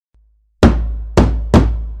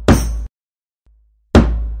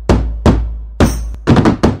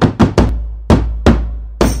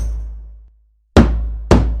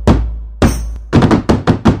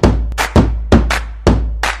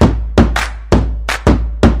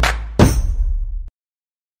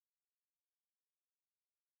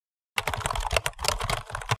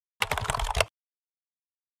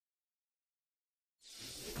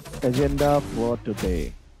Agenda for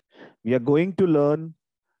today. We are going to learn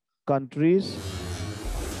countries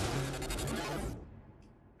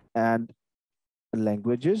and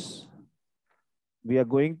languages. We are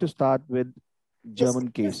going to start with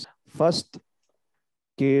German case. First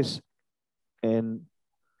case in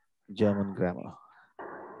German grammar.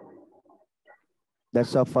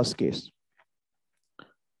 That's our first case.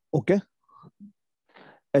 Okay.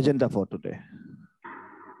 Agenda for today.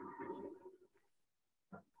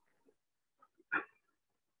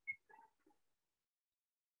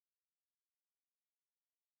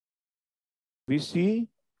 We see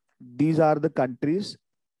these are the countries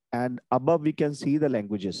and above we can see the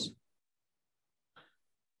languages.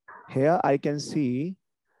 Here I can see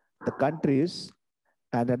the countries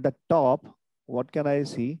and at the top, what can I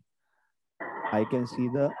see? I can see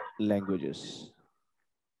the languages.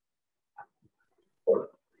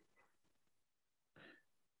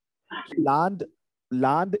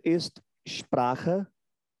 Land ist Sprache.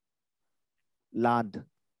 Land.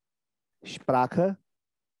 Sprache.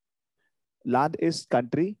 Land is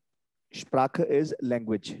country. Sprache is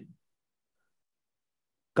language.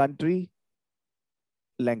 Country,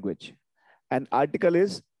 language. And article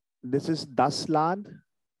is, this is das Land.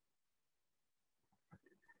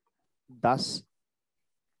 Das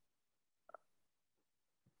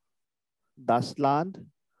Land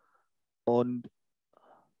und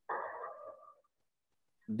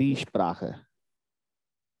die Sprache.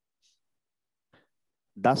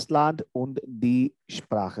 Das Land und die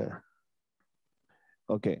Sprache.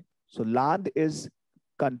 Okay, so Land is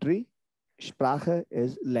country, Sprache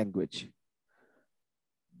is language.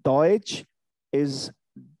 Deutsch is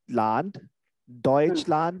Land,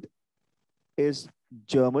 Deutschland is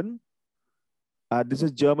German. This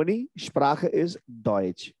is Germany, Sprache is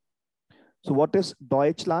Deutsch. So what is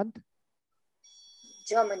Deutschland?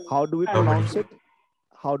 Germany. How do we pronounce it?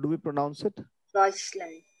 How do we pronounce it?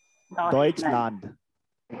 Deutschland. Deutschland.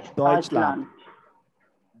 Deutschland.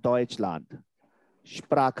 Deutschland.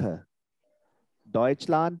 Sprache.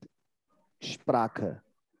 Deutschland. Sprache.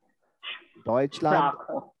 Deutschland.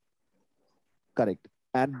 Sprache. Correct.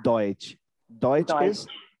 And Deutsch. Deutsch is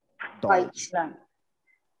Deutsch. Deutschland.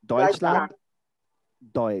 Deutschland.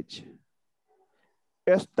 Deutsch.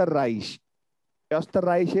 Österreich.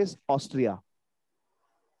 Österreich is Austria.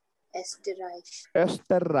 Österreich.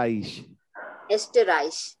 Österreich.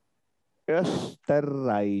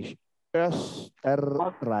 Österreich. Österreich.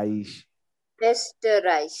 Österreich.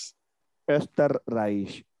 Österreich.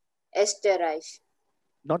 Österreich. Österreich.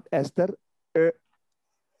 Not Esther.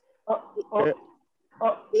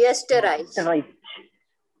 Österreich. Right.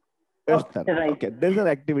 Öster. Right. Okay, there's an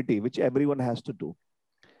activity which everyone has to do.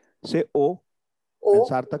 Say O. O. And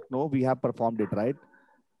Sarthak, no, we have performed it, right?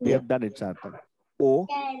 We have done it, Sarthak. O.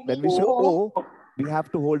 When we say O, we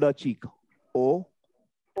have to hold our cheek. O.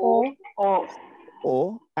 O. O.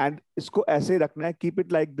 O. And isko aise rakhna hai. Keep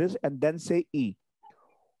it like this and then say E.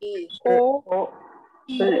 E. O. O.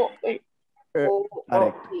 O.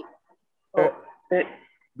 Correct. O.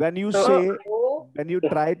 When you say, when you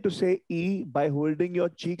try to say E by holding your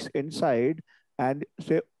cheeks inside and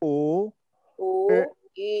say O, O.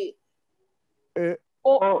 E.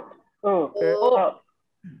 O. O.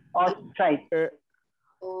 Right.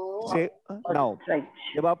 O. say now. Right.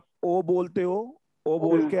 जब आप O बोलते हो, O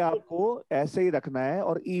बोल के आपको ऐसे ही रखना है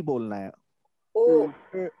और E बोलना है. O.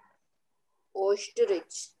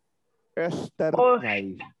 Ostrich.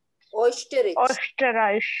 Österreich. Ostrich.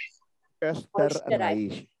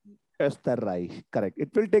 Österreich. Österreich. Correct.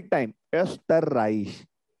 It will take time. Österreich.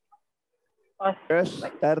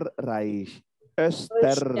 Österreich.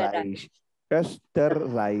 Österreich.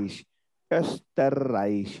 Österreich.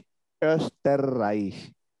 Österreich.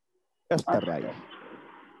 Österreich. Österreich.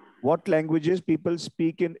 What languages people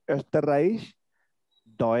speak in Österreich?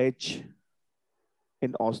 Deutsch.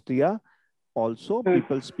 In Austria, also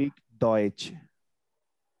people speak Deutsch.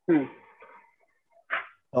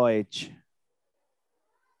 Deutsch.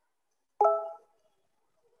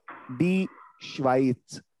 Die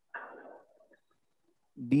Schweiz.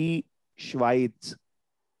 Die Schweiz.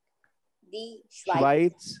 Die Schweiz.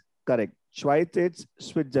 Schweiz, correct. Schweiz is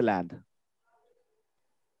Switzerland.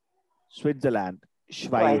 Switzerland.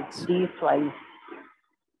 Schweiz. Schweiz.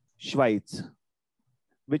 Schweiz.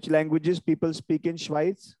 Which languages people speak in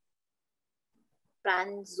Schweiz?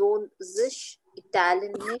 Französisch.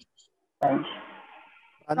 Italienisch.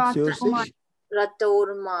 Französisch.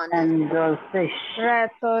 Rätoromanisch.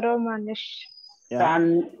 Yeah.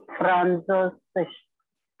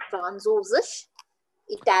 Französisch.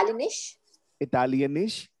 Italienisch.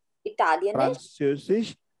 Italienisch. Italienisch.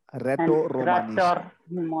 Französisch. Rätoromanisch.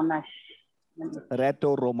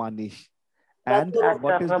 Rätoromanisch. And Rätoromanisch.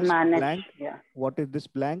 what is this Romanisch. blank? Yeah. What is this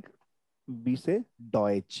blank? We say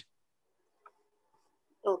Deutsch.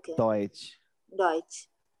 Okay. Deutsch. Deutsch.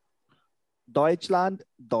 Deutschland,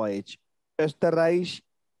 Deutsch. Österreich,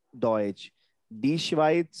 Deutsch. Die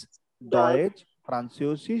Schweiz, Deutsch.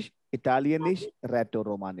 Französisch, Italienisch,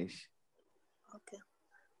 Rätoromanisch. Okay.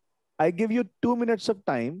 I give you 2 minutes of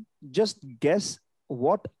time. Just guess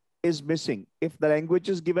what is missing. If the language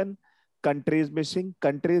is given, country is missing.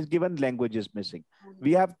 Country is given, language is missing.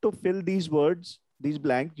 We have to fill these words, these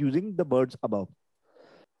blanks, using the words above.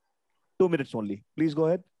 2 minutes only. Please go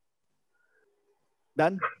ahead.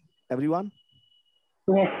 Done, everyone?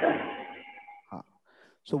 Yes, sir.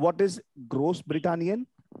 So what is Gross Britannian?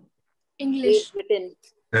 English. Great Britain.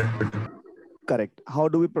 Correct. How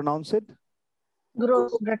do we pronounce it?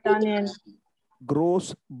 Gross Britannian.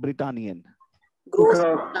 Gross Britannian. Gross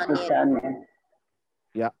Gross Britannian. Britannian.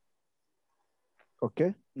 Yeah.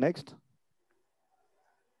 Okay. Next.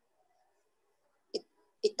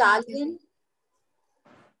 Italian.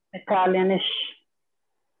 Italianish.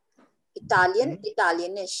 Italian.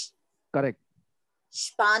 Italianish. Correct.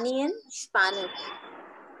 Spanian. Spanish.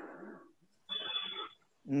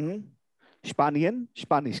 Spanian,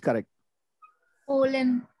 Spanish. Correct.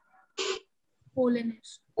 Poland.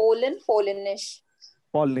 Polanish. Poland. Polanish.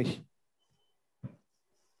 Polish.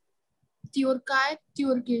 Turkai.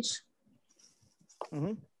 Turkish.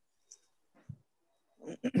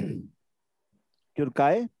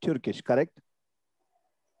 Turkai, Turkish. Correct.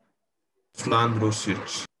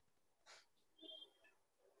 Flandrusisch.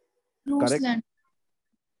 Rusland.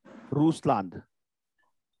 Rusland.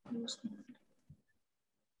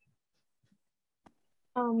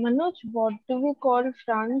 Manoj, what do we call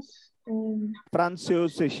France?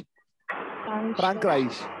 Französisch.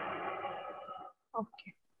 Frankreich.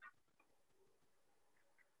 Okay.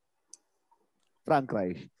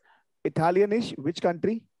 Frankreich. Italianish, which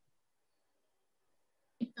country?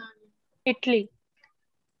 Italy.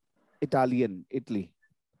 Italian, Italy.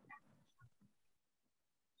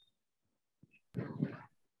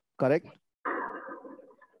 Correct.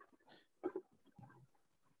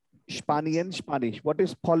 Spanian, Spanish. What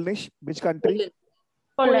is Polish? Which country?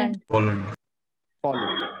 Poland. Poland.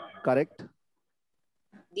 Poland. Correct.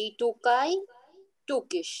 The Turkai.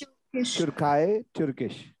 Turkish. Turkai,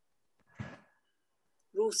 Turkish.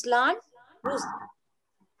 Rusland. Rus.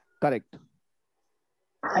 Correct.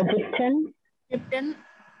 Egyptian. Egyptian.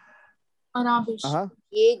 Arabic.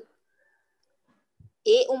 Ye.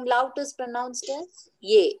 A umlaut is pronounced as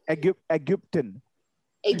ye. Egyptian.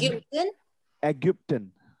 Egyptian.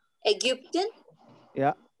 Egyptian. Egyptian.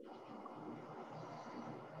 Yeah.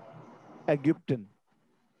 Egyptian.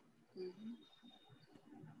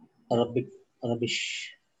 Arabic. Arabish.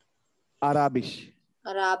 Arabish.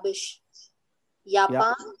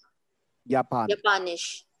 Japan. Japan.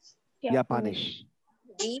 Japanish. Japanish.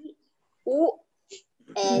 D. U.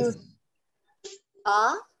 S.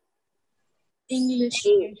 A. English.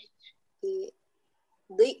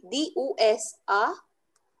 The USA.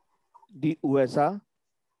 The USA.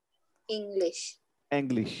 English.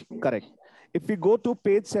 English. Correct. If we go to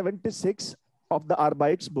page 76 of the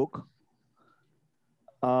Arbeits book,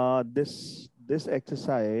 this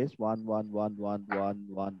exercise 1.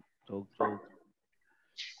 So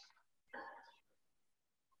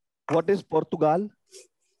what is Portugal?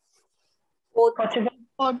 Portugal.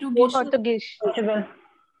 Portuguese. Portugal.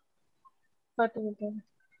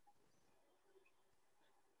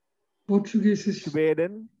 Portuguese is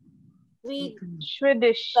Sweden.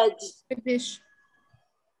 Swedish. British.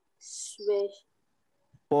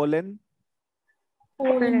 Poland.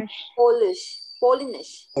 Polish.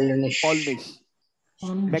 Polnish. Polish.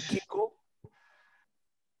 Mexico.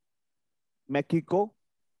 Mexico.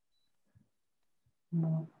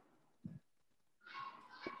 no.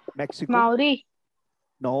 Mexico. Maori.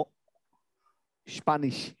 No.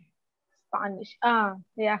 Spanish. Spanish.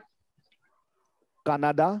 Yeah.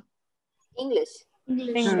 Canada. English.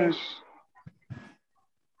 English.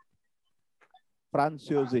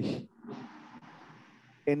 Französisch.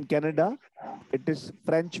 In Canada, it is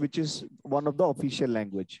French, which is one of the official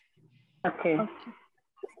language. Okay.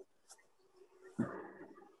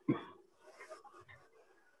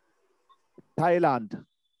 Thailand.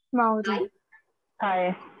 Maori.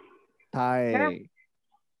 Thai. Thai.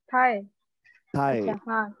 Thai.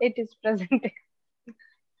 Thai. It is present.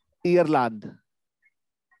 Ireland.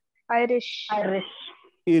 Irish.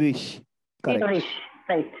 Irish. Correct. Irish.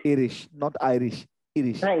 Right. Irish, not Irish.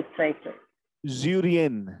 Irish. Right.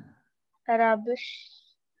 Zurian. Arabish.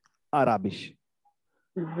 Arabish.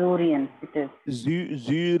 Zurian. It is.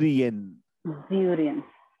 Zurian. Zurian.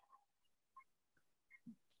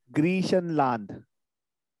 Grecian land.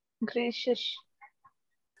 Gracious.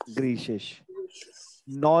 Grecian.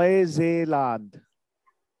 Neuseeland.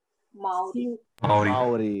 Maori.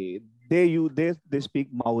 Maori. They speak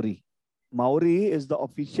Maori. Maori is the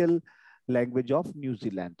official language of New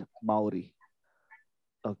Zealand. Maori.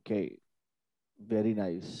 Okay. Very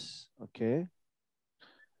nice. Okay.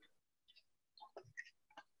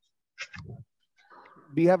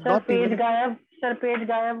 We have Sir, not page even gayab. Sir, page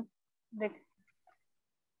gayab. देख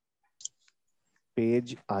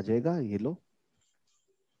page आ जाएगा ये लो.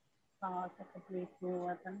 हाँ sir complete नहीं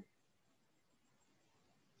हुआ था ना.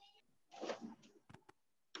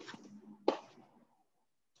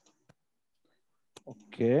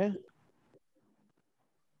 Okay.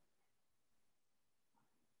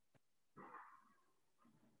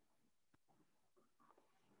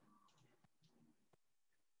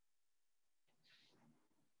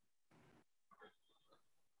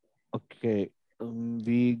 Okay.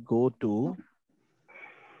 We go to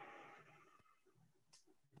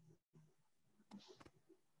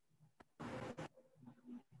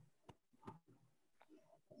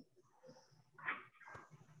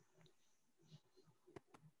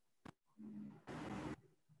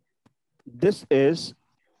this is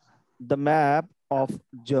the map of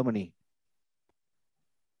Germany.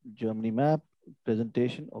 Germany map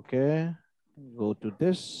presentation. Okay. Go to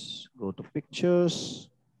this, go to pictures,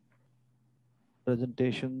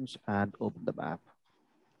 presentations, and open the map.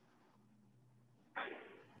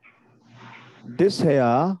 This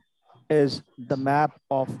here is the map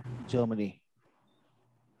of Germany.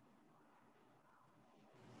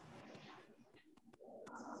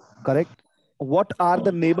 Correct. What are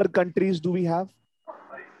the neighbor countries do we have?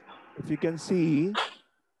 If you can see,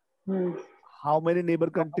 how many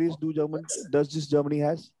neighbor countries does this Germany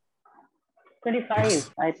has?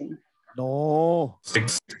 25, I think. No.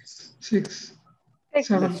 6. Six.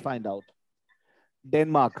 7. Let's find out.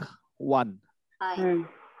 Denmark, 1. Ein.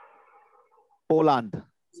 Poland,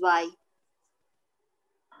 Zwei.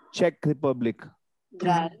 Czech Republic,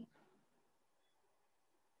 Drei.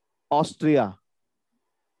 Austria,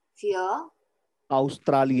 Vier.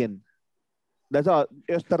 Australian. That's all.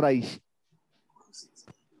 Österreich,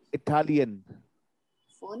 Italian,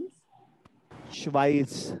 Fünf.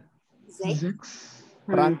 Schweiz, Sechs. 6.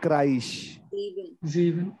 Frankreich,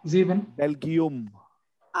 Sieben. 7. Belgium,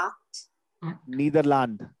 Acht.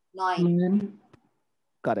 Netherlands. 9. 9.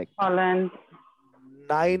 Correct. Holland.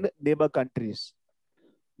 9 neighbor countries.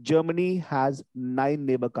 Germany has 9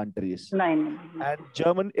 neighbor countries. 9. And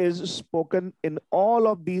German is spoken in all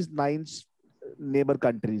of these 9 neighbor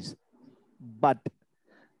countries. But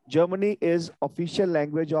Germany is official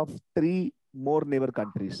language of 3 more neighbor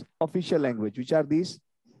countries. Official language. Which are these?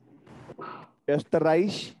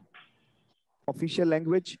 Österreich, official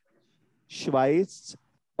language. Schweiz,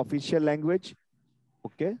 official language.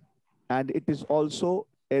 Okay. And it is also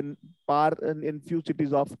in few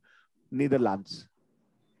cities of Netherlands.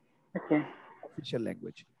 Okay. Official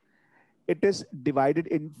language. It is divided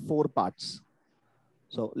in 4 parts.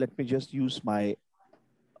 So let me just use my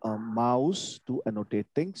mouse to annotate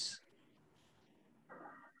things.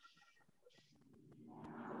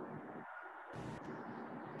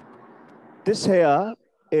 This here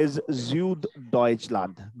is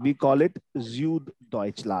Süddeutschland. We call it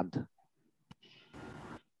Süddeutschland.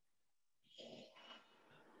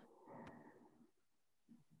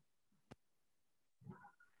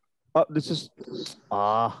 This is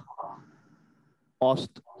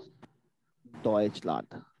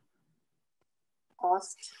Ostdeutschland.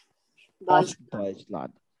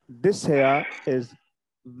 Ostdeutschland. This here is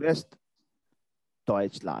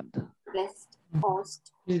Westdeutschland. West.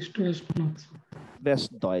 Ost. East, West, North.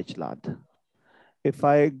 Westdeutschland. If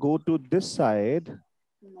I go to this side,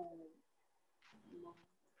 No. No.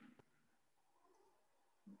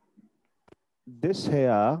 this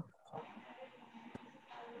here,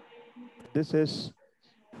 this is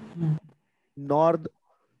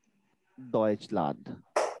Norddeutschland.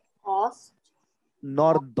 Ost.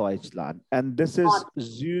 Norddeutschland. And this is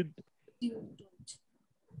Süd.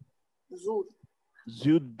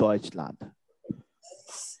 Süddeutschland.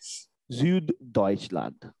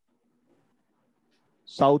 Süddeutschland.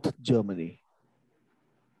 South Germany.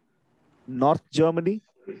 North Germany.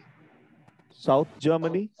 South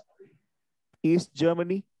Germany. East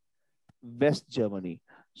Germany. West Germany.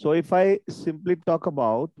 So if I simply talk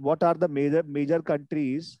about what are the major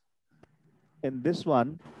countries in this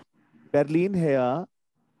one, Berlin here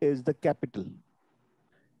is the capital.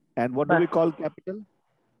 And what do we call capital?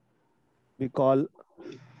 We call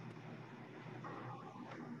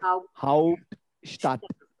Hauptstadt.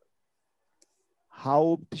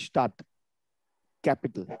 Hauptstadt.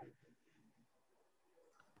 capital.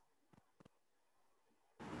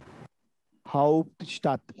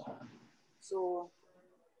 Hauptstadt, So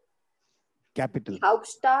capital.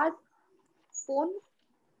 Hauptstadt von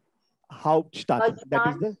Hauptstadt, that is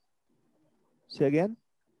Deutschland. the, say again.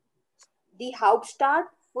 The Hauptstadt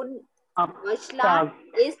von Deutschland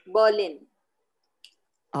Hauptstadt. is Berlin.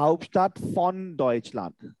 Hauptstadt von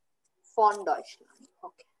Deutschland. Von Deutschland.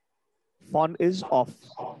 Okay. Von is off.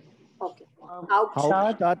 Okay.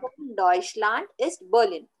 Hauptstadt. Hauptstadt von Deutschland is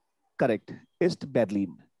Berlin. Correct. Ist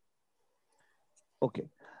Berlin. Okay.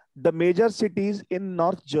 The major cities in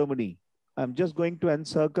North Germany. I'm just going to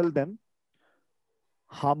encircle them.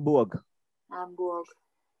 Hamburg, Hamburg.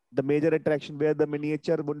 the major attraction where the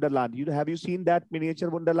miniature Wonderland. Have you seen that miniature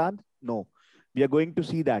Wonderland? No. We are going to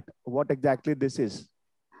see that. What exactly this is?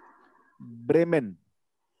 Bremen.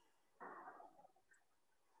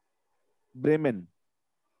 Bremen.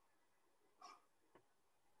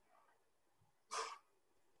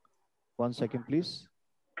 One second, please.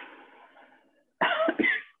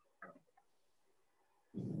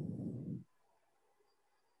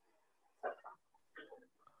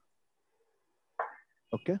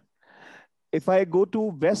 Okay. If I go to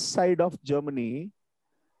west side of Germany,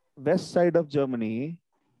 the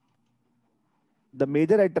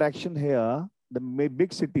major attraction here, the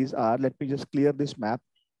big cities are, let me just clear this map.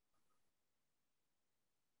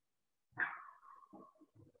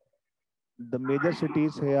 The major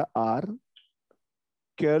cities here are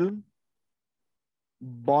Köln,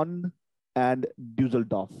 Bonn, and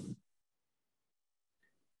Düsseldorf.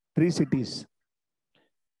 3 cities.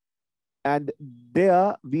 And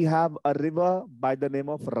there we have a river by the name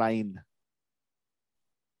of Rhine.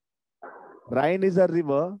 Rhine is a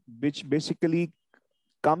river which basically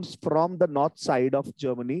comes from the north side of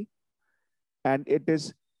Germany, and it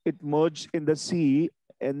merged in the sea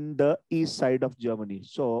in the east side of Germany.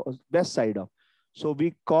 So west side of. So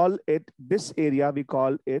we call it, this area, we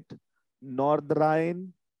call it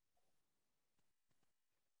Nordrhein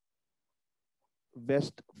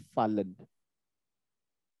Westfalen.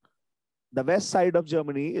 The west side of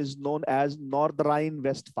Germany is known as Nordrhein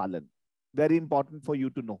Westfalen. Very important for you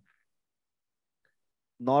to know.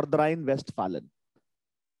 Nordrhein Westfalen.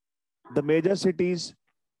 The major cities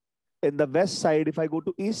in the west side, if I go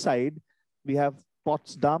to east side, we have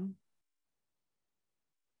Potsdam.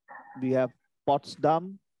 We have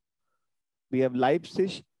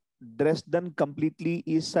Leipzig, Dresden, completely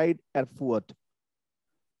east side, Erfurt.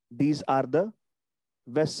 These are the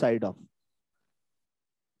west side of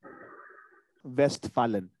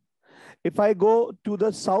Westfalen. If I go to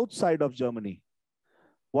the south side of Germany,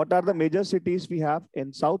 what are the major cities we have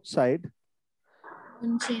in south side?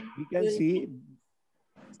 München. We can see,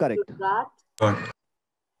 correct. Stuttgart.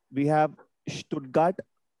 We have Stuttgart,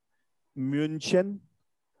 München,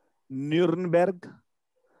 Nuremberg,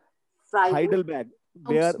 Freiburg. Heidelberg,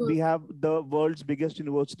 where Augsburg. we have the world's biggest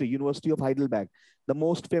university, University of Heidelberg, the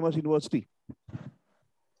most famous university.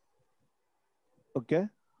 Okay.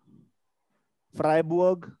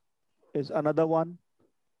 Freiburg is another one.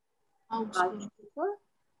 Augsburg. Karlsruhe.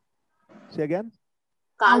 Say again.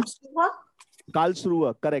 Karlsruhe.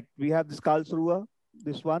 Karlsruhe, correct. We have this Karlsruhe,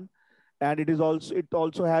 this one. And it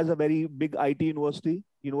also has a very big IT university,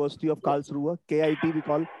 University of Karlsruhe, KIT we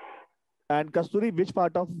call. And Kasturi, which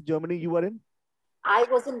part of Germany you were in? I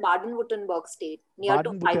was in Baden-Württemberg state, near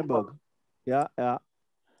to Baden-Württemberg. Freiburg. Yeah.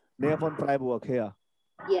 Near von Freiburg here.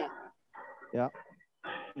 Yeah. Yeah.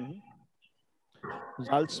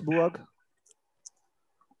 Salzburg.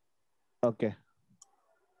 Okay.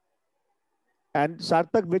 And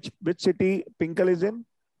Sarthak, which city Pinkel is in?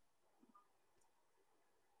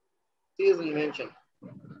 He isn't mentioned.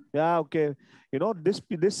 Yeah, okay.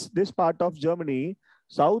 This part of Germany,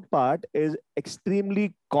 south part is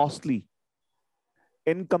extremely costly.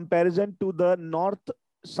 In comparison to the north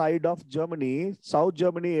side of Germany, South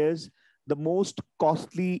Germany is the most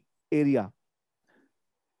costly area,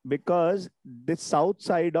 because the south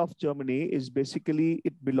side of Germany is basically,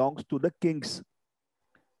 it belongs to the kings.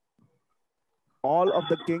 All of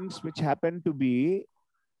the kings which happen to be,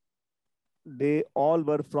 they all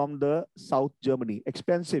were from the South Germany.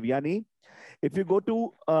 Expensive. Yani, if you go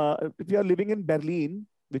to, if you are living in Berlin,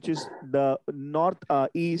 which is the north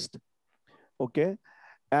east, okay,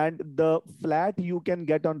 and the flat you can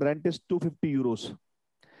get on rent is 250 euros.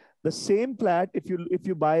 The same flat, if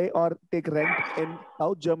you buy or take rent in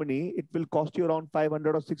South Germany, it will cost you around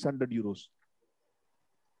 500 or 600 euros.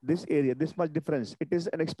 This area, this much difference. It is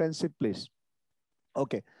an expensive place.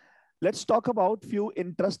 Okay, let's talk about few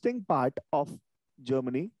interesting part of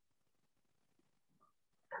Germany.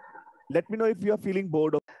 Let me know if you are feeling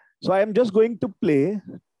bored. So I am just going to play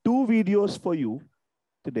two videos for you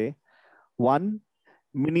today. One,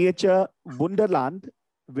 Miniature Wonderland,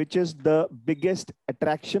 which is the biggest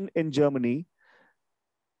attraction in Germany.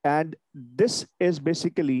 And this is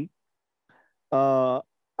basically a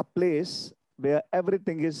place where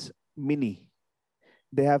everything is mini.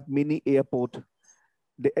 They have mini airport.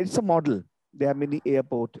 It's a model. They have mini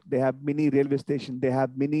airport. They have mini railway station. They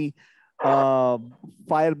have mini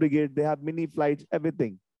fire brigade. They have mini flights,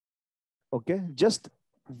 everything. Okay, just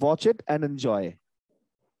watch it and enjoy.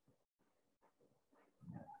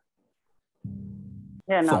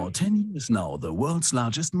 Yeah, now. For 10 years now, the world's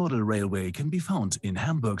largest model railway can be found in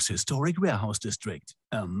Hamburg's historic warehouse district,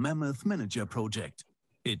 a mammoth miniature project.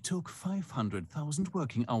 It took 500,000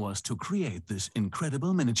 working hours to create this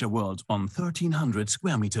incredible miniature world on 1,300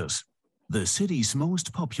 square meters. The city's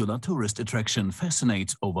most popular tourist attraction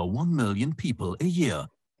fascinates over 1 million people a year,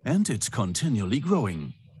 and it's continually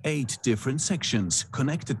growing. 8 different sections,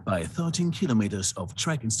 connected by 13 kilometers of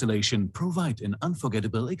track installation, provide an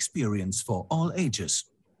unforgettable experience for all ages.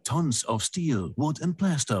 Tons of steel, wood and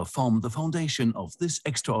plaster form the foundation of this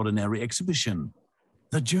extraordinary exhibition.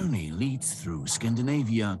 The journey leads through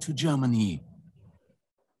Scandinavia to Germany,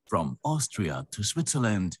 from Austria to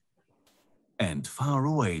Switzerland, and far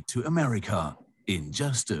away to America in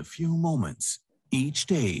just a few moments. Each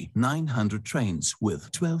day, 900 trains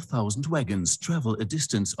with 12,000 wagons travel a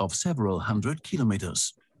distance of several hundred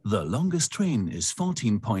kilometers. The longest train is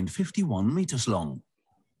 14.51 meters long.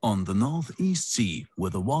 On the Northeast Sea,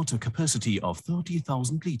 with a water capacity of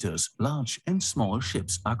 30,000 liters, large and small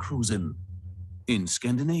ships are cruising. In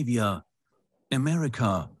Scandinavia,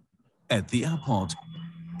 America, at the airport,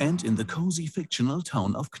 and in the cozy fictional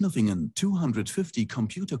town of Knuffingen, 250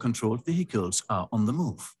 computer-controlled vehicles are on the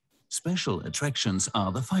move. Special attractions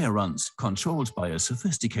are the fire runs, controlled by a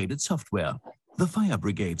sophisticated software. The fire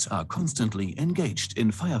brigades are constantly engaged in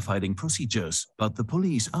firefighting procedures, but the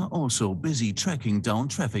police are also busy tracking down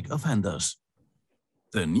traffic offenders.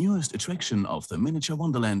 The newest attraction of the miniature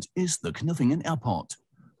wonderland is the Knuffingen Airport.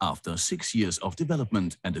 After 6 years of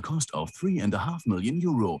development and a cost of €3.5 million,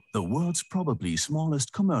 the world's probably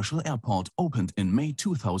smallest commercial airport opened in May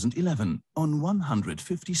 2011 on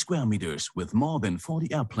 150 square meters with more than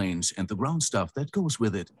 40 airplanes and the ground staff that goes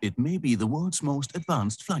with it. It may be the world's most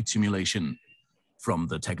advanced flight simulation. From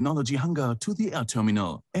the technology hangar to the air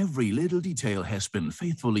terminal, every little detail has been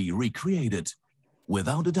faithfully recreated.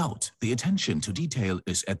 Without a doubt, the attention to detail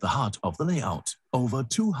is at the heart of the layout. Over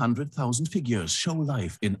 200,000 figures show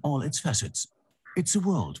life in all its facets. It's a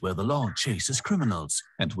world where the law chases criminals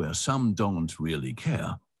and where some don't really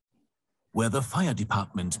care. Where the fire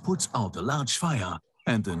department puts out a large fire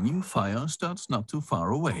and a new fire starts not too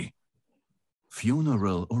far away.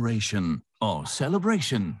 Funeral oration or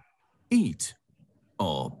celebration. Eat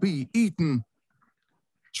or be eaten.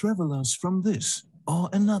 Travelers from this or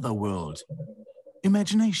another world.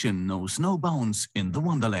 Imagination knows no bounds in the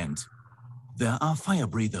wonderland. There are fire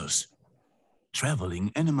breathers,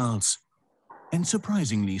 traveling animals, and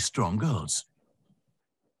surprisingly strong girls.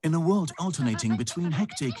 In a world alternating between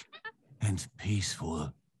hectic and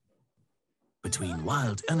peaceful, between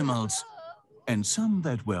wild animals and some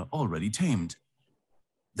that were already tamed.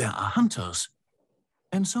 There are hunters,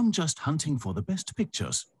 and some just hunting for the best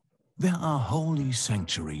pictures. There are holy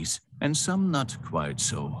sanctuaries, and some not quite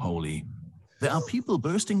so holy. There are people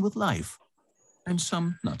bursting with life, and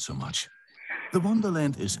some not so much. The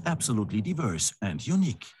Wonderland is absolutely diverse and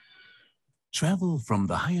unique. Travel from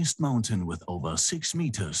the highest mountain with over 6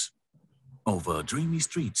 meters, over dreamy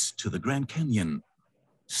streets to the Grand Canyon,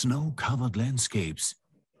 snow-covered landscapes,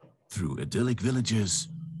 through idyllic villages,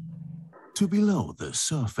 to below the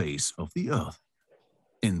surface of the earth.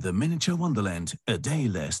 In the miniature Wonderland, a day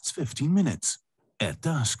lasts 15 minutes. At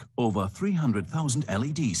dusk, over 300,000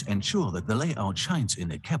 LEDs ensure that the layout shines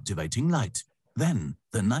in a captivating light. Then,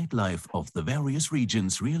 the nightlife of the various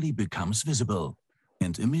regions really becomes visible.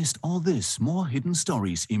 And amidst all this, more hidden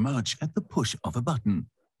stories emerge at the push of a button.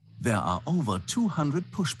 There are over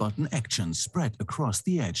 200 push-button actions spread across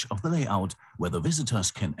the edge of the layout, where the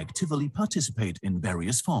visitors can actively participate in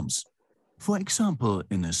various forms. For example,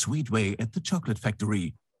 in a sweet way at the chocolate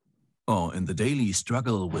factory, or in the daily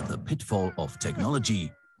struggle with the pitfall of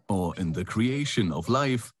technology, or in the creation of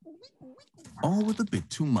life, or with a bit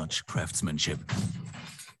too much craftsmanship.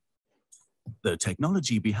 The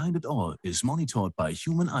technology behind it all is monitored by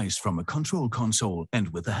human eyes from a control console and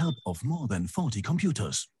with the help of more than 40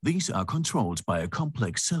 computers. These are controlled by a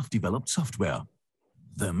complex self-developed software.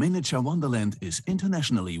 The Miniature Wonderland is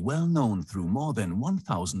internationally well known through more than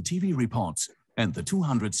 1,000 TV reports, and the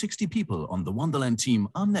 260 people on the Wonderland team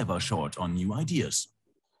are never short on new ideas.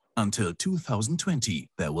 Until 2020,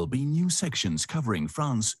 there will be new sections covering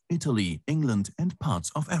France, Italy, England, and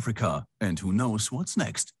parts of Africa. And who knows what's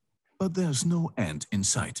next? But there's no end in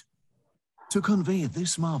sight. To convey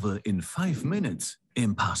this marvel in 5 minutes,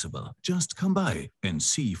 impossible. Just come by and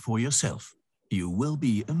see for yourself. You will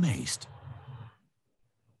be amazed.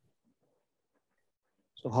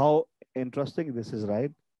 So how interesting this is,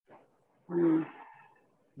 right?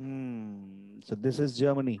 So this is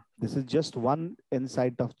Germany. This is just one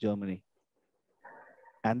insight of Germany.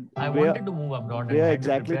 And I where, wanted to move abroad and where had to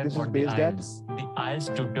exactly prepare this for is the based at? IELTS. The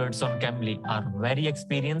IELTS tutors on Cambly are very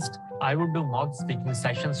experienced. I would do mock speaking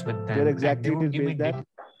sessions with them. Where exactly and they it would is give me based at?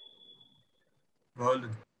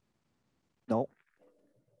 No.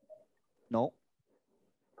 No.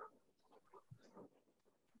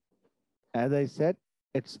 As I said,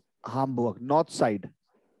 it's Hamburg, north side.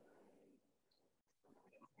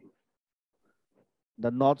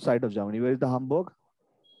 The north side of Germany. Where is the Hamburg?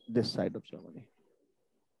 This side of Germany.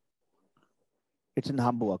 It's in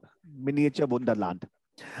Hamburg, miniature Wunderland.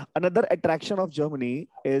 Another attraction of Germany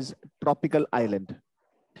is tropical island.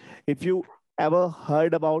 If you ever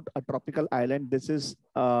heard about a tropical island, this is,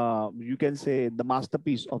 you can say, the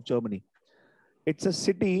masterpiece of Germany. It's a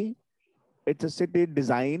city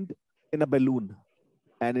designed in a balloon.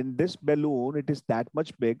 And in this balloon, it is that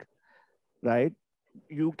much big, right?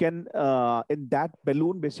 You can, in that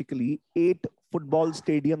balloon, basically 8 football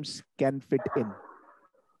stadiums can fit in.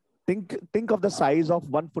 Think of the size of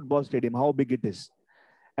one football stadium, how big it is.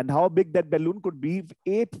 And how big that balloon could be if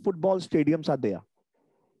 8 football stadiums are there.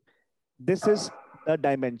 This is the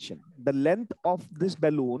dimension. The length of this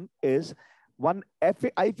balloon is one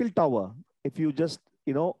Eiffel Tower. If you just,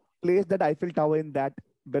 place that Eiffel Tower in that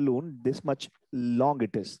balloon, this much long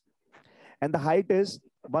it is. And the height is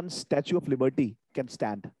one Statue of Liberty can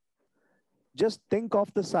stand. Just think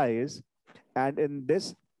of the size. And in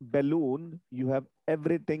this balloon, you have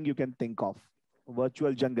everything you can think of.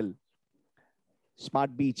 Virtual jungle,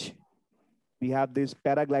 smart beach. We have these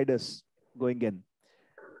paragliders going in,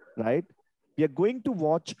 right? We are going to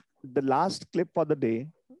watch the last clip for the day,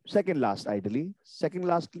 second last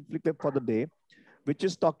clip for the day, which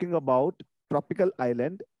is talking about tropical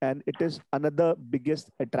island, and it is another biggest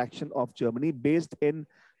attraction of Germany, based in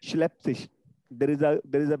Schleppzig. There is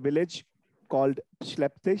a village called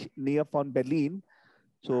Schleppzig near von Berlin.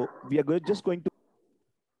 So we are just going to.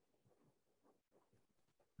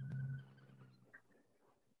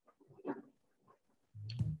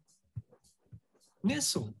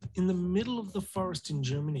 Nestled in the middle of the forest in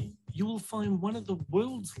Germany, you will find one of the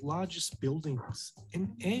world's largest buildings,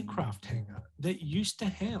 an aircraft hangar that used to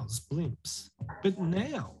house blimps, but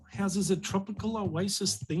now houses a tropical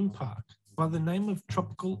oasis theme park by the name of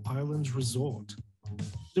Tropical Islands Resort.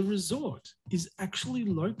 The resort is actually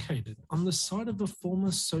located on the site of a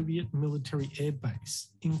former Soviet military airbase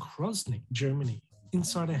in Krosnik, Germany,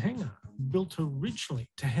 inside a hangar built originally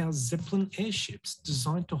to house Zeppelin airships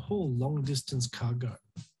designed to haul long-distance cargo.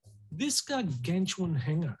 This gargantuan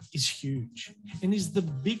hangar is huge and is the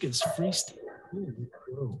biggest freestanding pool in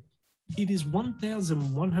the world. It is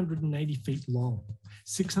 1,180 feet long,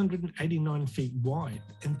 689 feet wide,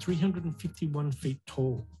 and 351 feet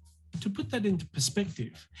tall. To put that into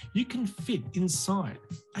perspective, you can fit inside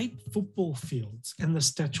 8 football fields and the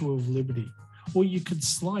Statue of Liberty, or you could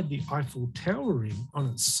slide the Eiffel Tower in on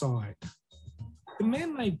its side. The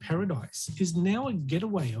man-made paradise is now a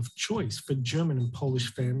getaway of choice for German and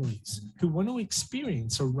Polish families who want to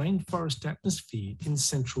experience a rainforest atmosphere in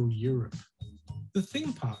Central Europe. The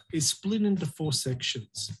theme park is split into 4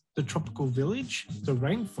 sections: the tropical village, the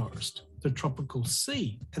rainforest, the tropical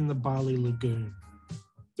sea, and the Bali Lagoon.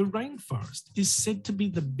 The rainforest is said to be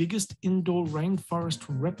the biggest indoor rainforest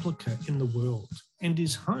replica in the world and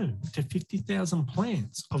is home to 50,000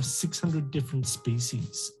 plants of 600 different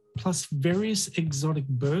species, plus various exotic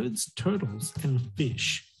birds, turtles, and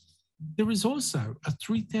fish. There is also a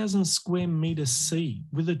 3,000 square metre sea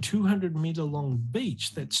with a 200 metre long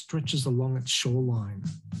beach that stretches along its shoreline.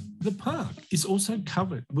 The park is also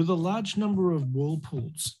covered with a large number of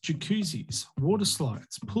whirlpools, jacuzzis, water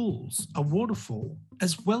slides, pools, a waterfall,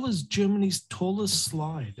 as well as Germany's tallest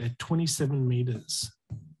slide at 27 metres.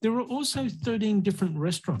 There are also 13 different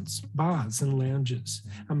restaurants, bars and lounges,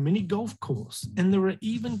 a mini golf course, and there are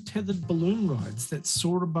even tethered balloon rides that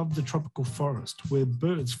soar above the tropical forest where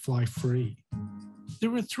birds fly free.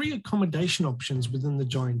 There are 3 accommodation options within the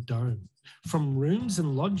giant dome, from rooms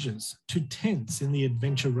and lodges to tents in the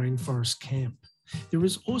Adventure Rainforest Camp. There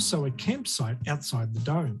is also a campsite outside the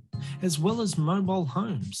dome, as well as mobile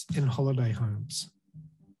homes and holiday homes.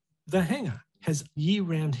 The hangar has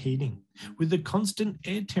year-round heating with a constant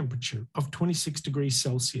air temperature of 26 degrees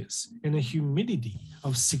Celsius and a humidity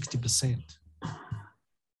of 60%.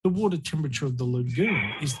 The water temperature of the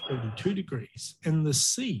lagoon is 32 degrees and the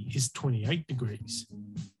sea is 28 degrees.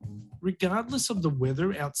 Regardless of the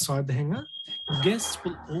weather outside the hangar, guests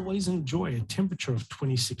will always enjoy a temperature of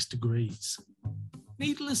 26 degrees.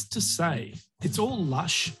 Needless to say, it's all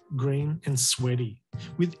lush, green and sweaty,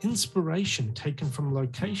 with inspiration taken from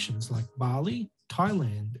locations like Bali,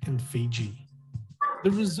 Thailand and Fiji. The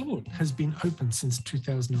resort has been open since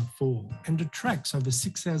 2004 and attracts over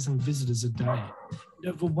 6,000 visitors a day. And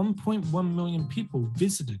over 1.1 million people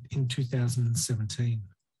visited in 2017.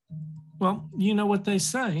 Well, you know what they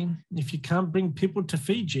say, if you can't bring people to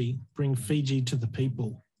Fiji, bring Fiji to the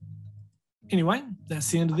people. Anyway, that's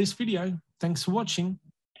the end of this video. Thanks for watching.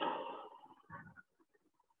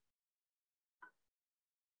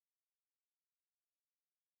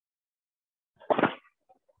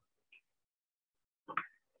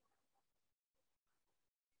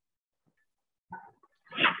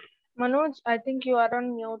 Manoj, I think you are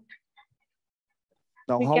on mute.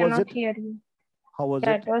 Now, We how was cannot it? hear you. How was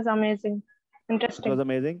Yeah, it? it was amazing. It Interesting. was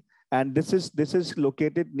amazing. And this is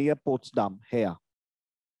located near Potsdam here,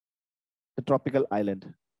 the tropical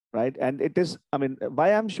island, right? And it is, I mean,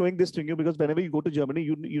 why I'm showing this to you, because whenever you go to Germany,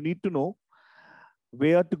 you need to know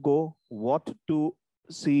where to go, what to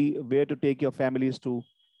see, where to take your families to,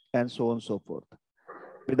 and so on and so forth.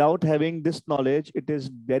 Without having this knowledge, it is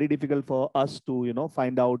very difficult for us to,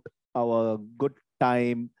 find out our good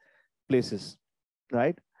time places,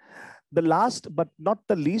 right? The last but not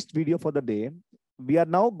the least video for the day, we are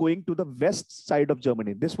now going to the west side of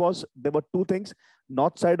Germany. There were two things.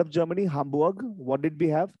 North side of Germany, Hamburg. What did we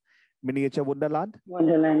have? Miniature Wonderland.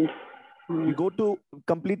 Wonderland. We go to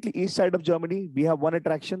completely east side of Germany. We have one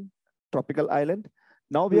attraction, tropical island.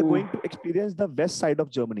 Now we are going to experience the west side of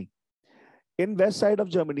Germany. In west side of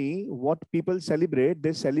Germany, what people celebrate,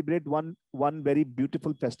 they celebrate one very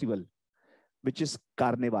beautiful festival, which is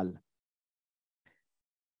Carnival.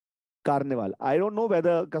 Carnival. I don't know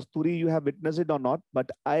whether, Kasturi, you have witnessed it or not,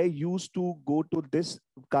 but I used to go to this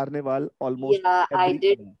Carnival almost Yeah, every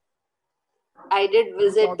year. I did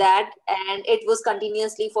visit that, and it was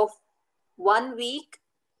continuously for 1 week,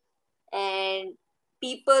 and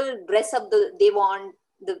people dress up the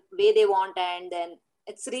way they want, and then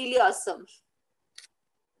it's really awesome.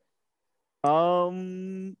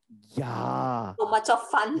 Yeah. So much of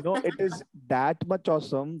fun. It is that much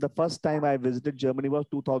awesome. The first time I visited Germany was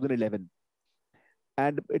 2011.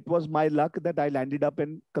 And it was my luck that I landed up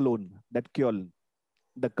in Cologne, that Köln,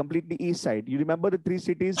 the completely east side. You remember the three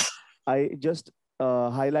cities I just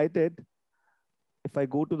highlighted? If I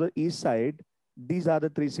go to the east side, these are the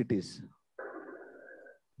three cities: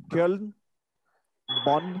 Köln,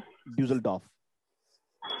 Bonn, Düsseldorf.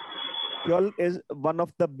 Köln is one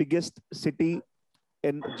of the biggest city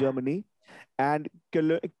in Germany, and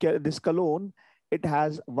this Cologne, it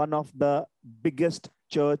has one of the biggest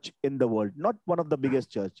church in the world. Not one of the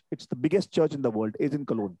biggest church. It's the biggest church in the world is in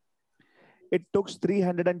Cologne. It took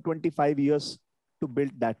 325 years to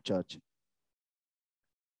build that church.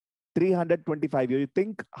 325 years. You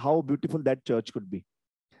think how beautiful that church could be.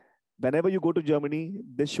 Whenever you go to Germany,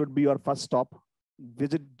 this should be your first stop.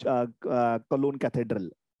 Visit Cologne Cathedral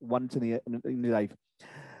once in your life.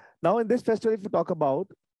 Now, in this festival, if you talk about,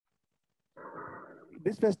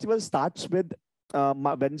 this festival starts with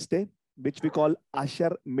Wednesday, which we call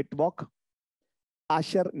Asher Mittwoch.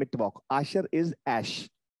 Asher Mittwoch. Asher is ash.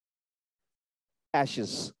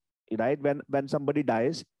 Ashes, right? When somebody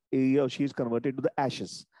dies, he or she is converted to the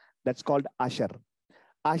ashes. That's called Asher.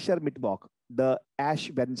 Asher Mittwoch, the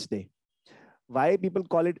Ash Wednesday. Why people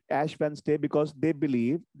call it Ash Wednesday? Because they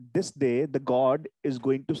believe this day the God is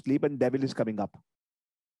going to sleep and devil is coming up.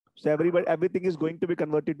 So everything is going to be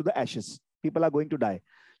converted to the ashes. People are going to die.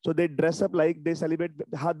 So they dress up like they celebrate,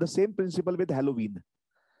 have the same principle with Halloween.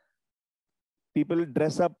 People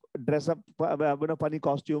dress up, funny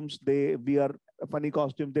costumes. They wear funny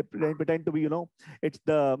costumes. They pretend to be, it's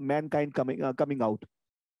the mankind coming out.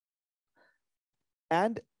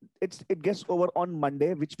 And it gets over on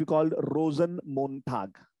Monday, which we call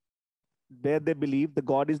Rosenmontag, where they believe the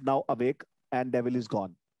God is now awake and devil is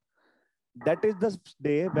gone. That is the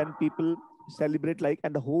day when people celebrate,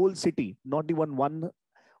 and the whole city, not even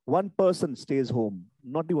one person stays home,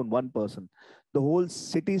 not even one person. The whole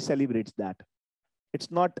city celebrates that. It's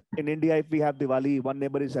not in India. If we have Diwali, one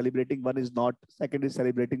neighbor is celebrating, one is not, second is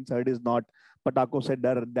celebrating, third is not. Patako said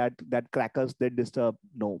that crackers, they disturb.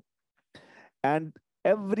 No. And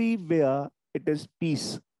everywhere it is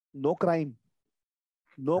peace, no crime.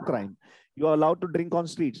 No crime. You are allowed to drink on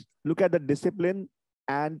streets. Look at the discipline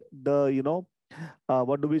and the,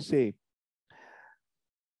 what do we say?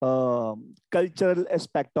 Cultural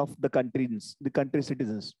aspect of the country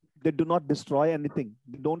citizens. They do not destroy anything.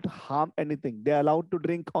 They don't harm anything. They are allowed to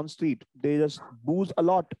drink on street. They just booze a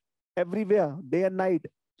lot everywhere, day and night.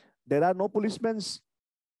 There are no policemen.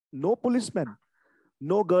 No policemen.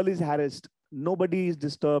 No girl is harassed. Nobody is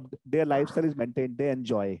disturbed. Their lifestyle is maintained. They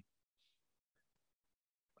enjoy.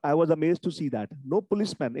 I was amazed to see that. No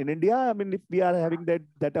policemen in India. I mean, if we are having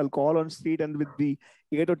that alcohol on street and with the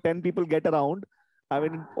 8 or 10 people get around, I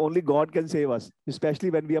mean, only God can save us,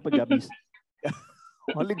 especially when we are Punjabis.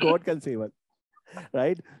 Only God can save us,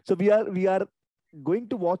 right? So we are going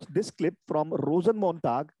to watch this clip from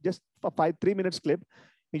Rosenmontag, just a 3 minutes clip.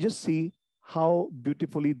 You just see how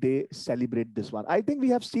beautifully they celebrate this one. I think we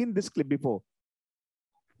have seen this clip before.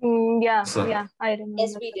 Yeah, Sir. yeah, I remember.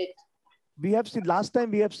 Yes, we did. We have seen last time.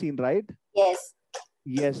 We have seen, right? Yes.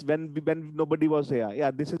 Yes, when nobody was here. Yeah,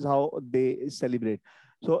 this is how they celebrate.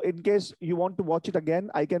 So in case you want to watch it again,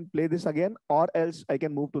 I can play this again, or else I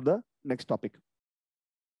can move to the next topic.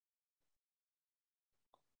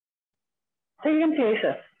 So you can play,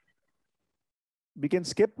 sir. We can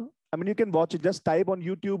skip. I mean, you can watch it. Just type on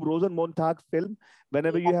YouTube Rosenmontag film.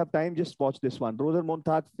 Whenever you have time, just watch this one.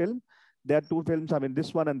 Rosenmontag film. There are 2 films. I mean,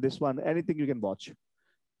 this one and this one. Anything you can watch.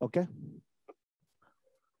 Okay.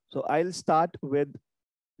 So I'll start with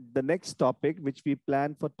the next topic, which we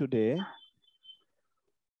planned for today.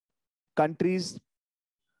 Countries,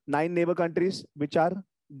 9 neighbor countries, which are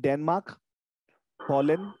Denmark,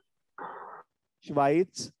 Poland,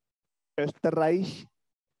 Schweiz, Österreich,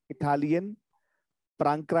 Italian,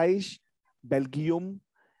 Frankreich, Belgium,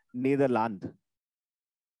 Netherlands.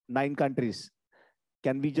 9 countries.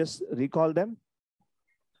 Can we just recall them?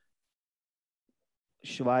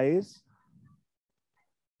 Schweiz,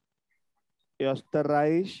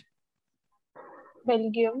 Österreich,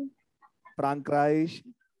 Belgium, Frankreich,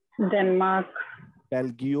 Denmark,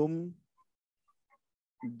 Belgium,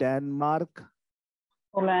 Denmark,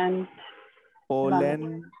 Poland,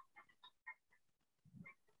 Poland,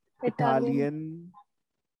 Italian, Italian,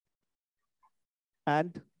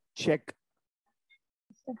 and Czech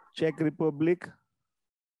Republic,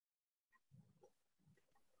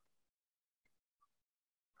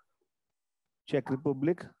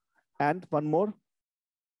 and one more.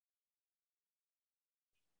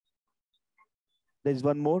 There's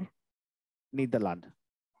one more, Netherlands.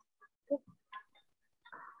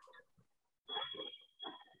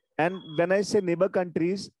 And when I say neighbor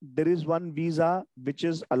countries, there is one visa which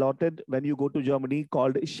is allotted when you go to Germany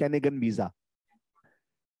called Schengen visa.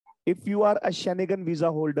 If you are a Schengen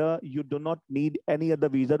visa holder, you do not need any other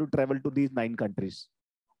visa to travel to these 9 countries.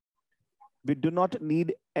 We do not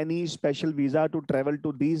need any special visa to travel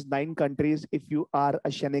to these 9 countries if you are a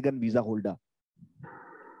Schengen visa holder.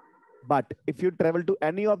 But if you travel to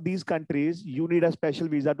any of these countries, you need a special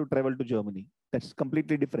visa to travel to Germany. That's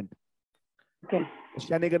completely different. Okay.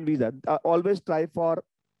 Schengen visa. Always try for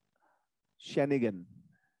Schengen.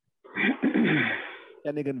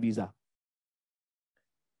 Schengen visa.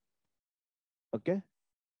 Okay.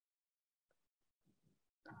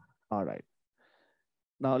 All right.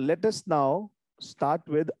 Now let us now start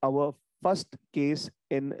with our first case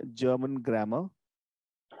in German grammar.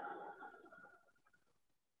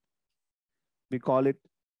 We call it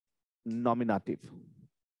nominative.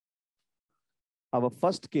 Our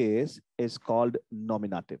first case is called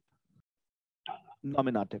nominative.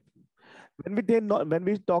 Nominative. When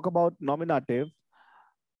we talk about nominative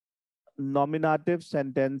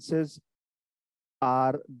sentences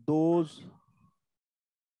are those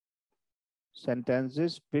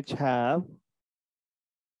sentences which have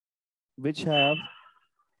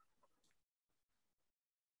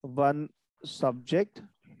one subject,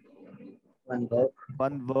 one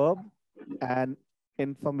verb, and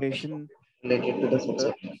information related to the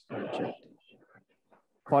subject.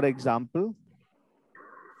 For example,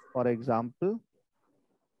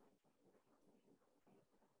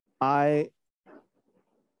 I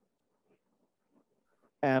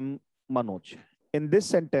am Manoj. In this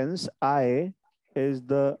sentence, I is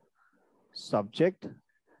the subject,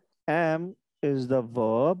 am is the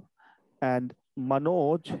verb, and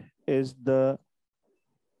Manoj is the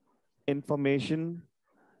information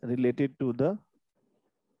related to the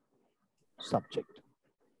subject.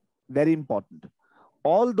 Very important.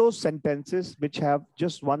 All those sentences which have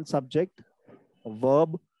just one subject,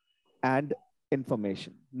 verb, and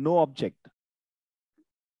information, no object.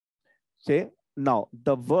 Say, now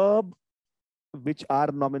the verb which are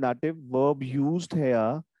nominative, verb used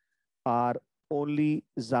here are only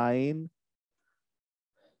sein,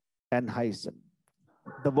 and heißen.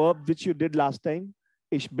 The verb which you did last time,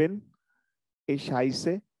 ich bin, ich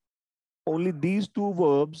heiße. Only these two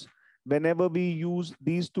verbs, whenever we use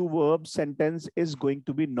these two verbs, sentence is going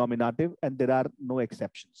to be nominative and there are no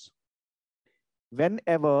exceptions.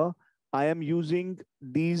 Whenever I am using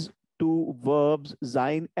these two verbs,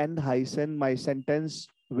 sein and heißen, my sentence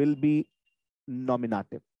will be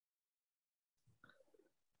nominative.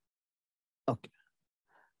 Okay.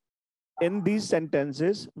 In these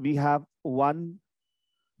sentences, we have one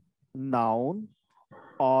noun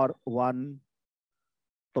or one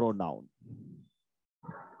pronoun.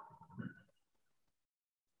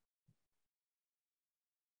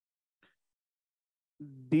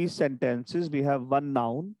 These sentences, we have one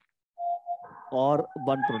noun or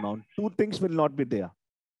one pronoun. Two things will not be there.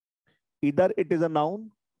 Either it is a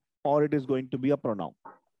noun or it is going to be a pronoun.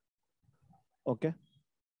 Okay.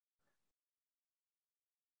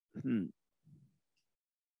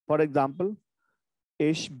 For example,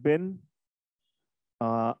 ich bin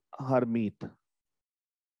Hermit.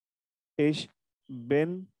 Ich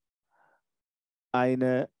bin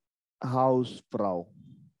eine Hausfrau.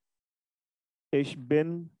 Ich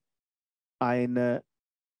bin eine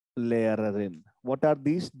Lehrerin. What are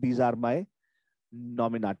these? These are my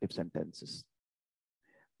nominative sentences.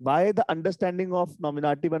 Why the understanding of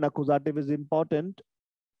nominative and accusative is important?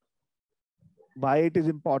 Why it is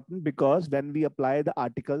important? Because when we apply the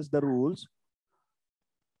articles, the rules,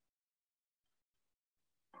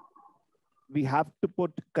 we have to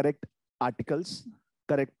put correct articles,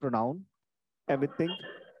 correct pronoun, everything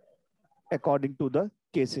according to the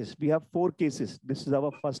cases. We have 4 cases. This is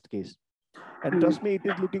our first case. And trust me, it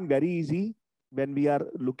is looking very easy when we are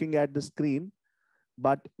looking at the screen.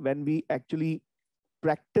 But when we actually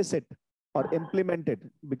practice it or implement it,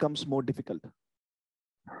 becomes more difficult.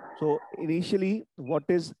 So initially, what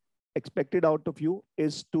is expected out of you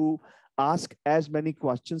is to ask as many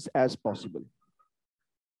questions as possible.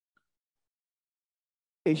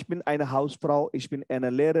 Ich bin eine Hausfrau, ich bin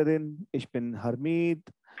eine Lehrerin, ich bin Hermit.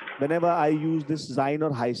 Whenever I use this sein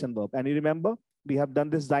or heißen verb. And you remember, we have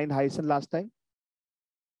done this sein heißen last time?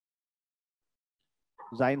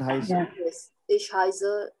 Sein heißen. Yes. Ich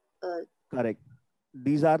heiße. Correct.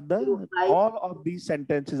 These are the, all of these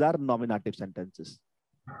sentences are nominative sentences.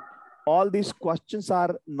 All these questions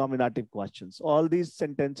are nominative questions. All these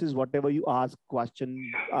sentences, whatever you ask,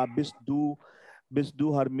 question, bist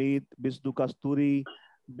du Hermit, bist du Kasturi,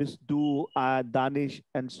 bist du Danish,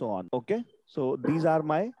 and so on. Okay. So these are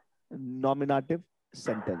my nominative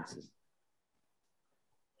sentences.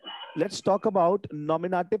 Let's talk about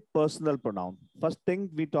nominative personal pronoun. First thing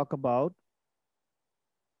we talk about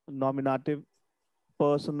nominative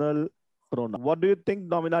personal pronoun. What do you think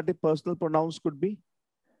nominative personal pronouns could be?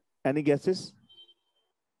 Any guesses?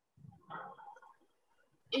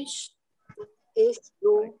 Ich. Ich,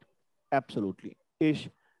 du. Right. Absolutely. Ich,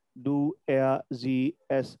 du, er, sie,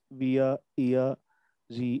 es, wir, ihr,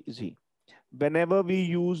 sie, sie. Whenever we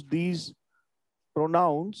use these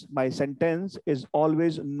pronouns, my sentence is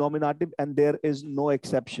always nominative and there is no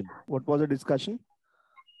exception. What was the discussion?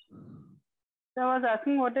 So I was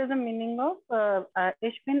asking what is the meaning of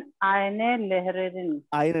ich bin eine Lehrerin.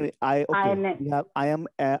 Okay. Eine. I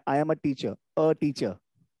am a teacher. A teacher.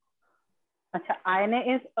 Achha,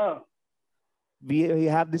 eine is a. We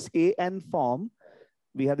have this an form.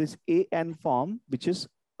 We have this an form which is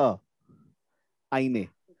a. Eine.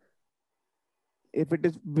 If it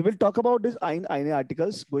is, we will talk about this eine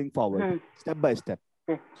articles going forward, step by step.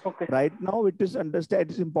 Okay. Right now, it is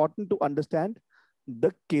important to understand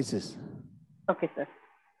the cases. Okay, sir.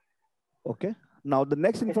 Okay. Now the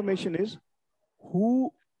next information is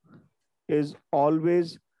who is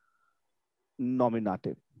always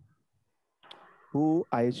nominative. Who,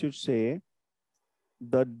 I should say,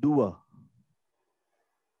 the doer.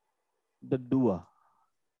 The doer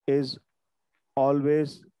is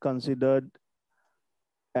always considered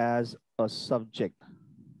as a subject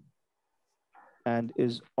and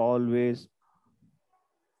is always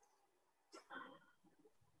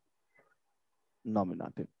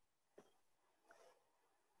nominative.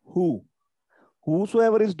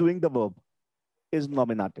 Whosoever is doing the verb is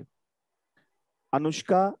nominative.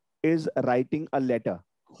 Anushka is writing a letter.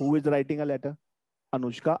 Who is writing a letter?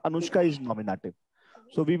 Anushka. Anushka is nominative.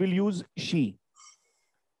 So we will use she,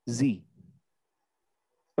 Z.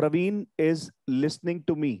 Praveen is listening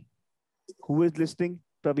to me. Who is listening?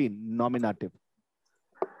 Praveen, nominative.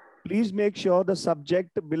 Please make sure the subject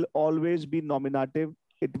will always be nominative.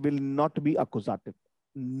 It will not be accusative.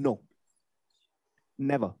 No.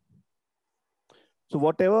 Never. So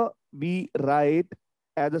whatever we write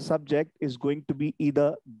as a subject is going to be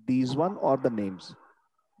either these one or the names.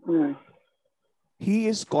 Hmm. He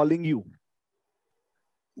is calling you.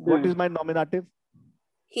 What is my nominative?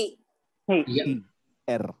 He. He. Yeah. He.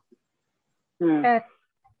 Er. Hmm.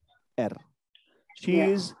 Er.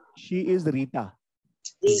 She is Rita.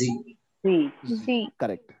 Z. Z. Z.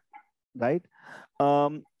 Correct. Right.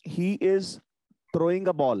 He is throwing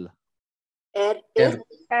a ball. Er is.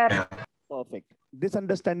 R. Perfect. This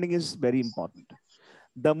understanding is very important.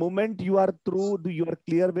 The moment you are you are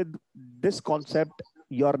clear with this concept,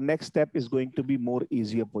 your next step is going to be more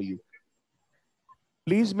easier for you.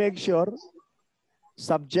 Please make sure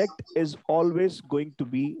subject is always going to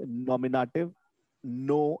be nominative,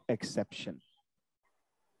 no exception.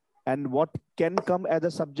 And what can come as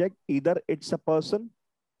a subject? Either it's a person,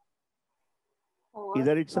 Or.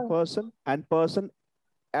 either it's a person, and person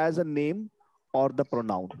as a name or the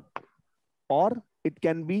pronoun, or it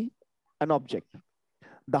can be an object.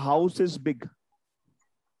 The house is big.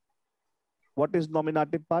 What is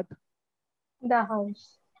nominative part? The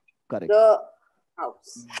house. Correct. The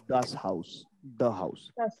house. Das house. The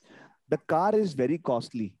house. Yes. The car is very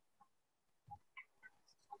costly.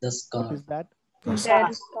 The What scar. is that? There is The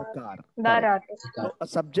car. car. The Correct. rat. So a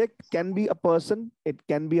subject can be a person, it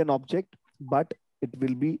can be an object, but it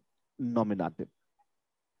will be nominative.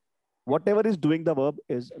 Whatever is doing the verb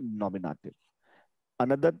is nominative.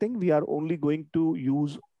 Another thing, we are only going to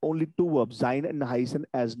use only two verbs, sein and heißen,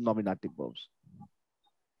 as nominative verbs.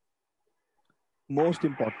 Most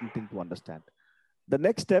important thing to understand. The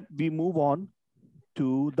next step, we move on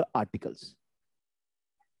to the articles,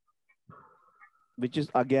 which is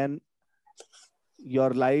again, your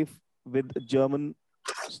life with German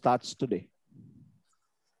starts today.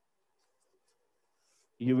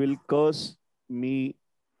 You will curse me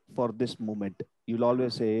for this moment. You'll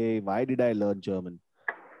always say, hey, why did I learn German?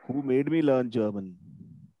 Who made me learn German?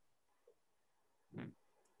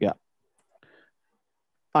 Yeah.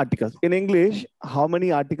 Articles. In English, how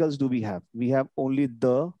many articles do we have? We have only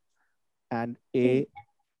the and a,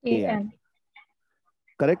 A-N.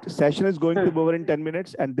 Correct. Session is going to be over in 10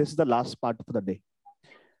 minutes, and this is the last part of the day.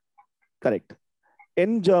 Correct.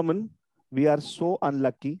 In German, we are so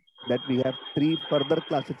unlucky that we have three further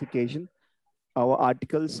classification. Our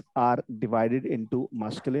articles are divided into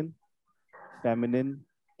masculine, feminine,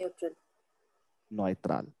 Neutral.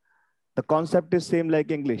 neutral. The concept is same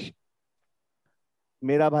like English.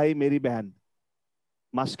 Mera bhai, meri behan.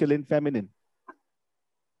 Masculine, feminine.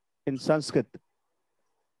 In Sanskrit,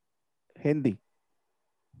 Hindi.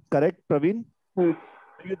 Correct, Praveen? Hmm.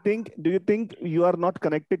 Do you think you are not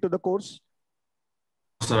connected to the course?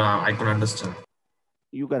 Sir, I could understand.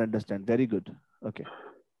 You can understand. Very good. Okay.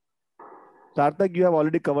 Sarthak, you have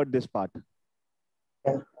already covered this part.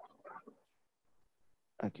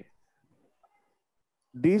 Okay.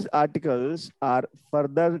 These articles are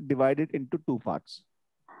further divided into two parts.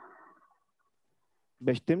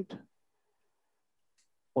 Bestimmt,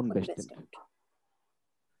 unbestimmt,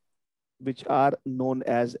 which are known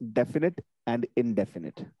as definite and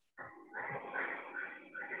indefinite.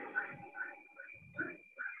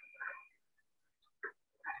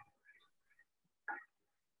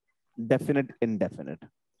 Definite, indefinite.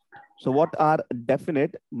 So what are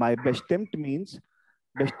definite? My bestimmt means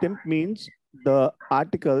the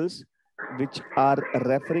articles which are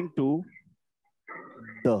referring to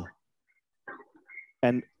the.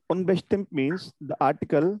 And unbestimmt means the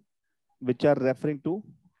article which are referring to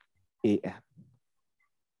an.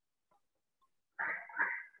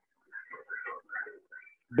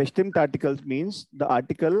 Bestimmt articles means the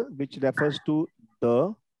article which refers to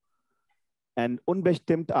the, and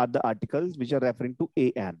unbestimmt are the articles which are referring to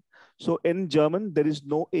an. So in German, there is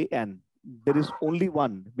no an. There is only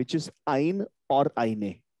one, which is ein or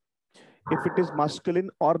eine. If it is masculine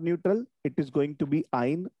or neutral, it is going to be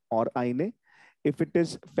ein or eine. If it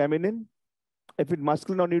is feminine, if it's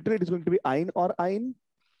masculine or neutral, it is going to be ein or ein.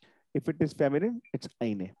 If it is feminine, it's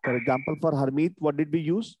eine. For example, for Harmeet, what did we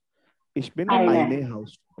use? Ich bin eine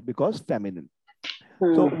Haus, because feminine.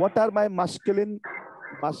 So what are my masculine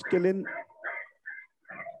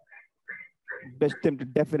bestimmt,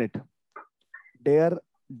 definite? Der,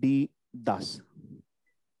 die, das.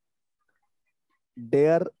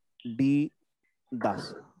 Der, die,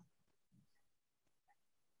 das.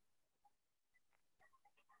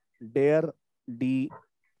 Der, die,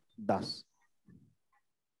 das.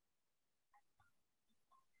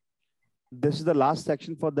 This is the last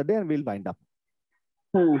section for the day, and we'll wind up.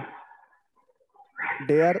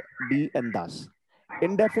 Der, die, and das.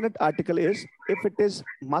 Indefinite article is, if it is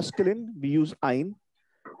masculine, we use ein,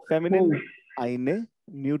 feminine, eine,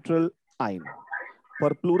 neutral, ein.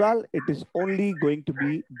 For plural, it is only going to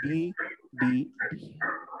be die, die, die.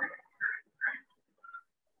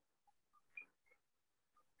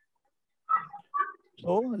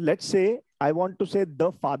 So let's say I want to say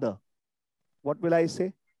the father. What will I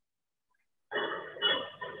say?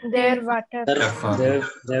 Their water.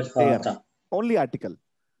 Their father. Only article.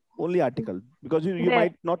 Only article. Because you Their.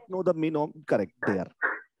 might not know the meaning. Correct. There.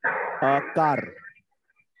 Car.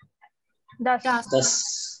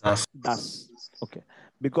 Das. Das. Okay.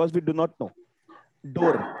 Because we do not know.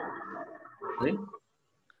 Door.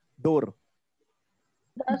 Door.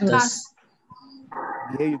 Das.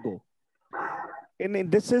 Here you go.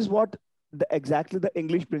 And this is what exactly the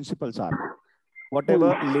English principles are.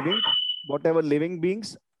 Whatever living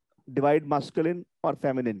beings, divide masculine or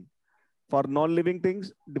feminine. For non-living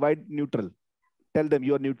things, divide neutral. Tell them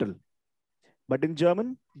you are neutral. But in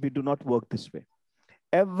German, we do not work this way.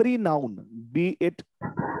 Every noun, be it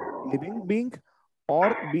living being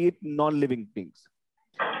or be it non-living beings,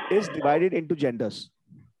 is divided into genders.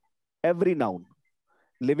 Every noun,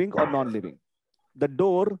 living or non-living. The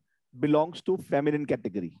door belongs to feminine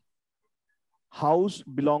category. House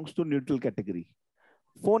belongs to neutral category.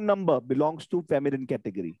 Phone number belongs to feminine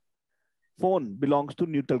category. Phone belongs to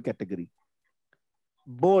neutral category.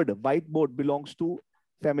 Board, whiteboard belongs to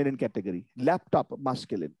feminine category. Laptop,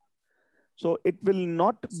 masculine. So it will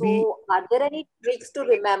not be. So are there any tricks to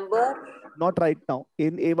remember? Not right now.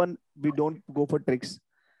 In A1, we don't go for tricks.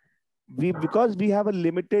 Because we have a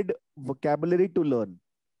limited vocabulary to learn.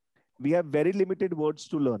 We have very limited words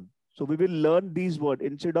to learn. So we will learn these words.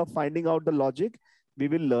 Instead of finding out the logic, we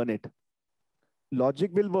will learn it. Logic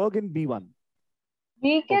will work in B1.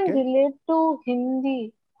 We can relate to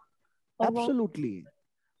Hindi. Absolutely.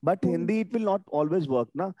 But Hindi, it will not always work.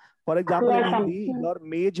 Na? For example, in Hindi, your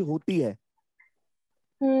mage hoti hai.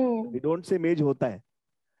 We don't say mage hota hai.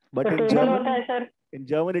 But in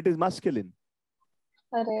German, it is masculine.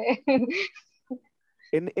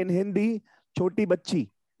 In Hindi, choti bachchi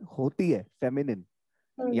hoti hai, feminine.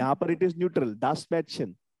 Yahan par it is neutral, das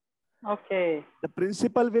Mädchen. Okay. The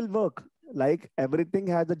principle will work. Like everything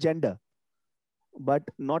has a gender. But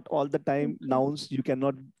not all the time nouns you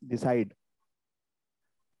cannot decide.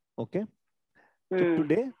 Okay. So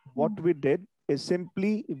today, what we did is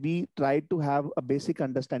simply we tried to have a basic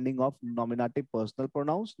understanding of nominative personal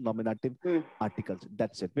pronouns, nominative articles.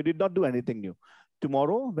 That's it. We did not do anything new.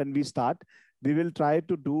 Tomorrow, when we start, we will try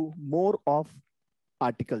to do more of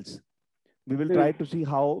articles. We will try to see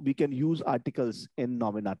how we can use articles in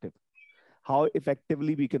nominative, how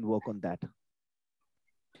effectively we can work on that.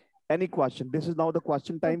 Any question? This is now the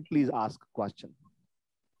question time. Please ask question.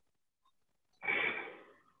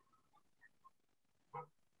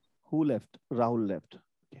 Who left? Rahul left.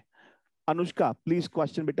 Okay. Anushka, please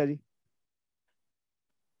question, beta ji.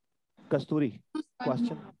 Kasturi,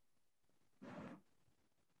 question.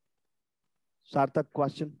 Sarthak,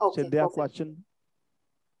 question. Okay, Siddhya, perfect. question.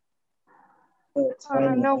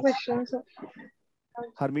 No questions.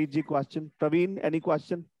 Harmeet ji, question. Praveen, any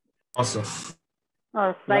question? Also.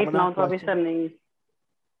 Right now, Professor names.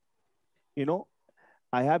 You know,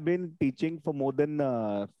 I have been teaching for more than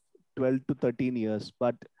 12 to 13 years,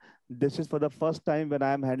 but this is for the first time when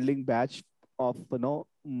I am handling batch of,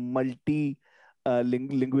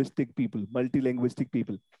 multi-linguistic people, multi-linguistic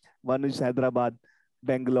people. One is Hyderabad,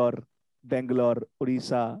 Bangalore,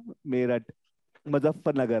 Odisha, Meerut,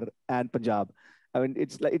 Muzaffarnagar, and Punjab. I mean,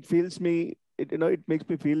 it's like, it feels me, it makes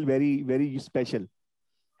me feel very, very special.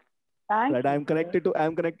 That I'm connected to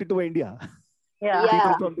India. Yeah.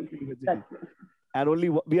 People from this university. And only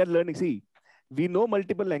we are learning. See, we know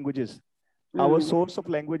multiple languages. Our source of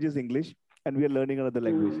language is English, and we are learning another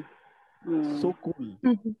language. So cool.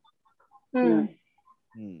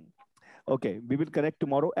 Okay, we will connect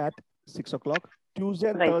tomorrow at 6 o'clock. Tuesday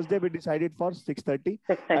and Thursday we decided for 6:30,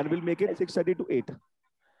 and we'll make it 6:30 to 8.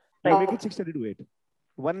 We'll make it 6:30 to 8.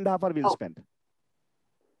 1.5 hours we'll spend.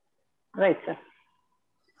 Right, sir.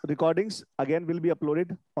 Recordings again will be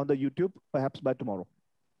uploaded on the YouTube perhaps by tomorrow.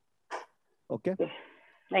 Okay.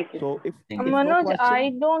 Thank you. So if Manoj, no question, I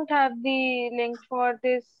don't have the link for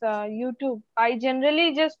this YouTube. I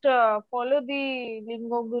generally just follow the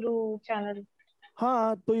Lingo Guru channel.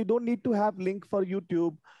 so you don't need to have link for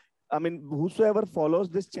YouTube. I mean, whosoever follows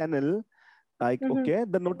this channel, like, okay,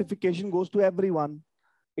 the notification goes to everyone.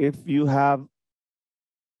 If you have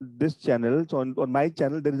this channel, so on my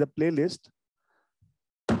channel, there is a playlist.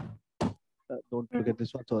 Don't look at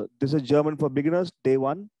this one. So this is German for beginners, day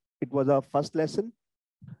 1. It was our first lesson.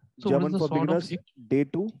 So German for beginners, day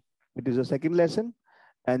 2. It is a second lesson.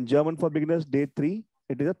 And German for beginners, day 3.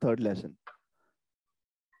 It is a third lesson.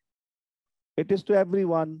 It is to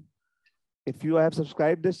everyone. If you have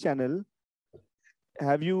subscribed this channel,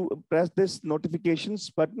 have you pressed this notifications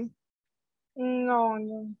button?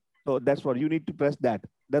 No. So that's what you need to press that.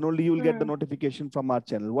 Then only you will get the notification from our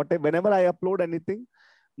channel. Whenever I upload anything,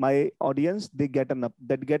 my audience, they get an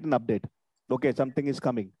update. Okay, something is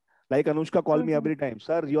coming. Like Anushka called me every time,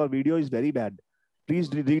 sir, your video is very bad. Please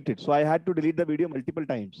delete it. So I had to delete the video multiple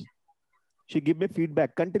times. She give me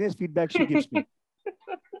feedback, continuous feedback she gives me.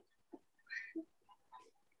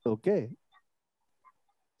 Okay.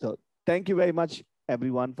 So thank you very much,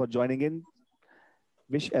 everyone, for joining in.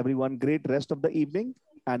 Wish everyone great rest of the evening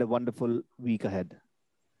and a wonderful week ahead.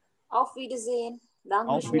 Auf Wiedersehen.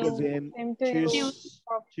 Auf Dankeschön. Wiedersehen. Same to you. Tschüss.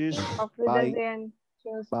 Tschüss. Auf Bye. Wiedersehen.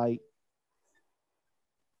 Cheers. Bye.